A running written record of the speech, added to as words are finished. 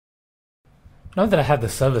Now that I have the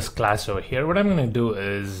service class over here, what I'm going to do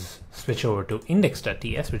is switch over to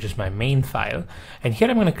index.ts, which is my main file. And here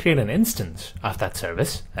I'm going to create an instance of that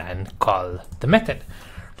service and call the method.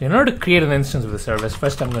 So in order to create an instance of the service,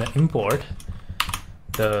 first I'm going to import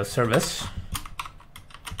the service.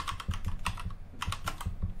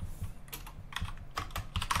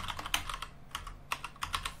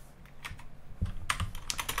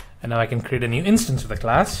 And now I can create a new instance of the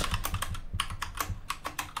class.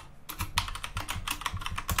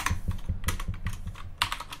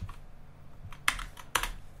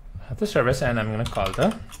 The service, and I'm going to call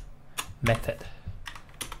the method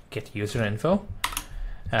get user info,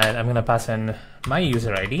 and I'm going to pass in my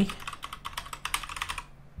user ID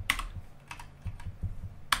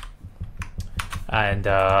and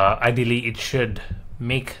ideally it should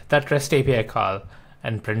make that REST API call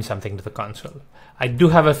and print something to the console. I do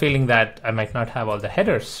have a feeling that I might not have all the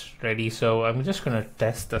headers ready, so I'm just going to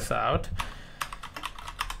test this out.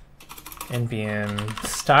 npm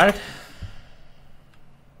start.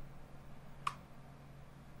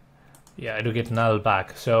 Yeah, I do get null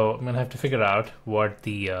back, so I'm gonna have to figure out what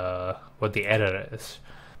the error is.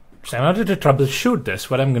 So in order to troubleshoot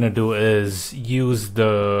this, what I'm gonna do is use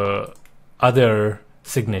the other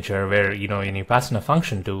signature where when you pass in a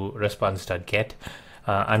function to response.get.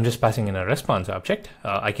 I'm just passing in a response object.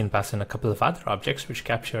 I can pass in a couple of other objects which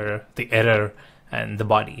capture the error and the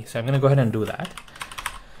body. So I'm gonna go ahead and do that.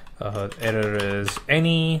 Error is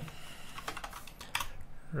any,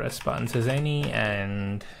 response is any,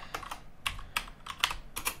 and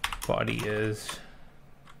body is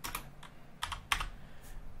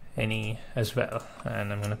any as well,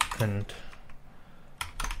 and I'm going to print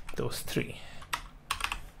those three.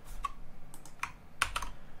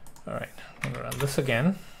 All right, I'm going to run this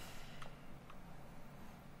again,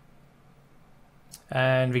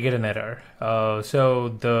 and we get an error. So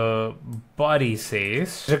the body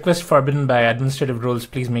says, request forbidden by administrative rules,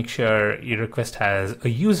 please make sure your request has a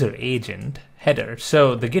user agent header.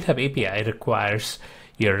 So the GitHub API requires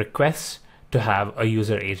your requests to have a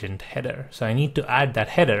user agent header. So I need to add that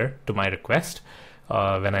header to my request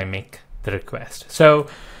when I make the request. So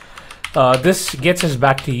this gets us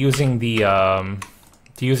back to using the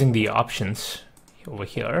options over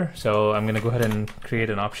here. So I'm going to go ahead and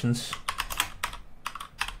create an options.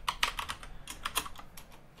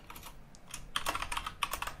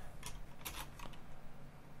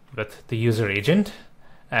 With the user agent,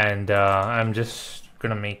 and I'm just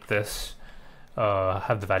going to make this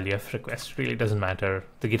have the value of request. Really doesn't matter.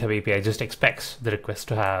 The GitHub API just expects the request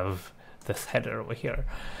to have this header over here.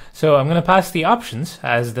 So I'm going to pass the options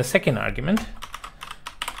as the second argument.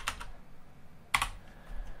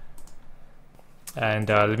 And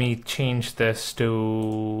let me change this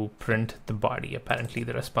to print the body. Apparently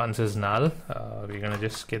the response is null. We're going to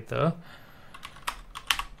just get the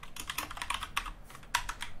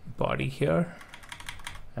body here.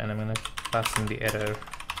 And I'm going to pass in the error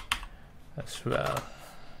as well.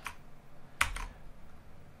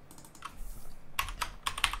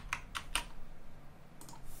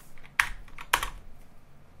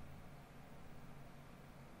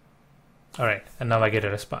 All right, and now I get a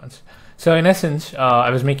response. So in essence, I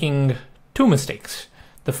was making two mistakes.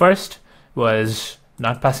 The first was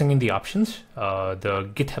not passing in the options. The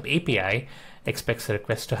GitHub API expects the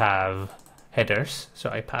request to have headers, so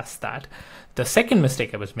I passed that. The second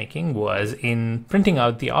mistake I was making was in printing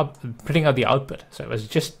out the output. So I was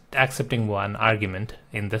just accepting one argument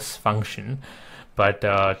in this function, but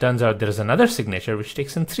turns out there is another signature which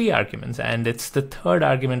takes in 3 arguments, and it's the third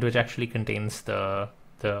argument which actually contains the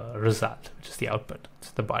result, which is the output.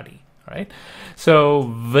 It's the body. All right.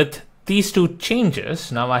 So with these 2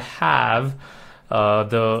 changes, now I have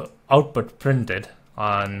the output printed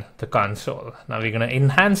on the console. Now we're going to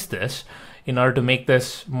enhance this in order to make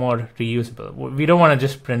this more reusable. We don't want to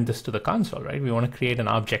just print this to the console, right? We want to create an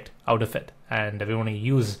object out of it, and we want to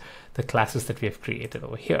use the classes that we have created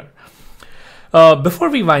over here. Before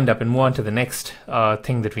we wind up and move on to the next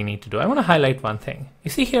thing that we need to do, I want to highlight one thing. You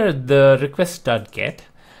see here the request.get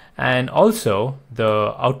and also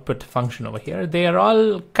the output function over here, they are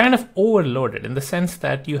all kind of overloaded in the sense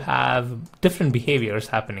that you have different behaviors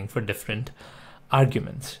happening for different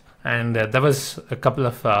arguments. And that was a couple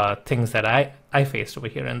of things that I faced over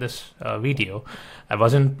here in this video. I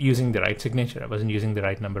wasn't using the right signature. I wasn't using the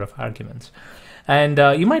right number of arguments. And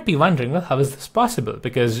you might be wondering, well, how is this possible?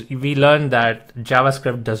 Because we learned that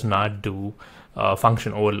JavaScript does not do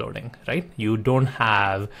function overloading, right? You don't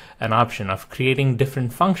have an option of creating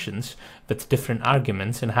different functions with different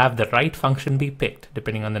arguments and have the right function be picked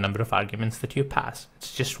depending on the number of arguments that you pass.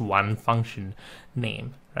 It's just one function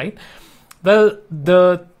name, right? Well,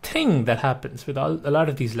 the thing that happens with a lot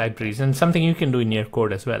of these libraries, and something you can do in your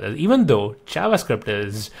code as well, is even though JavaScript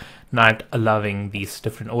is not allowing these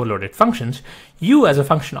different overloaded functions, you as a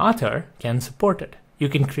function author can support it. You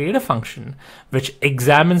can create a function which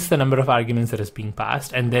examines the number of arguments that is being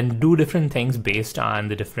passed and then do different things based on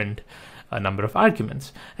the different number of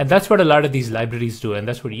arguments. And that's what a lot of these libraries do, and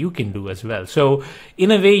that's what you can do as well. So in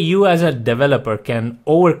a way, you as a developer can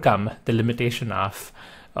overcome the limitation of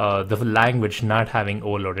the language not having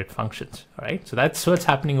overloaded functions. All right, so that's what's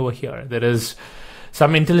happening over here. There is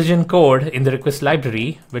some intelligent code in the request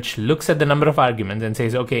library which looks at the number of arguments and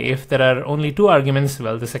says, okay, if there are only 2 arguments,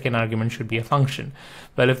 well, the second argument should be a function.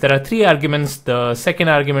 Well, if there are 3 arguments, the second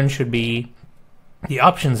argument should be the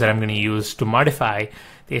options that I'm going to use to modify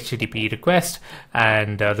the HTTP request,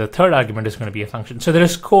 and the third argument is going to be a function. So there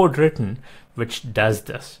is code written which does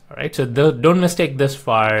this. All right, so don't mistake this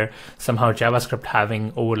for somehow JavaScript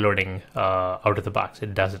having overloading out of the box.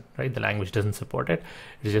 It doesn't. Right, the language doesn't support it.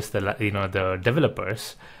 It's just the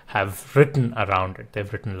developers have written around it.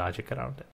 They've written logic around it.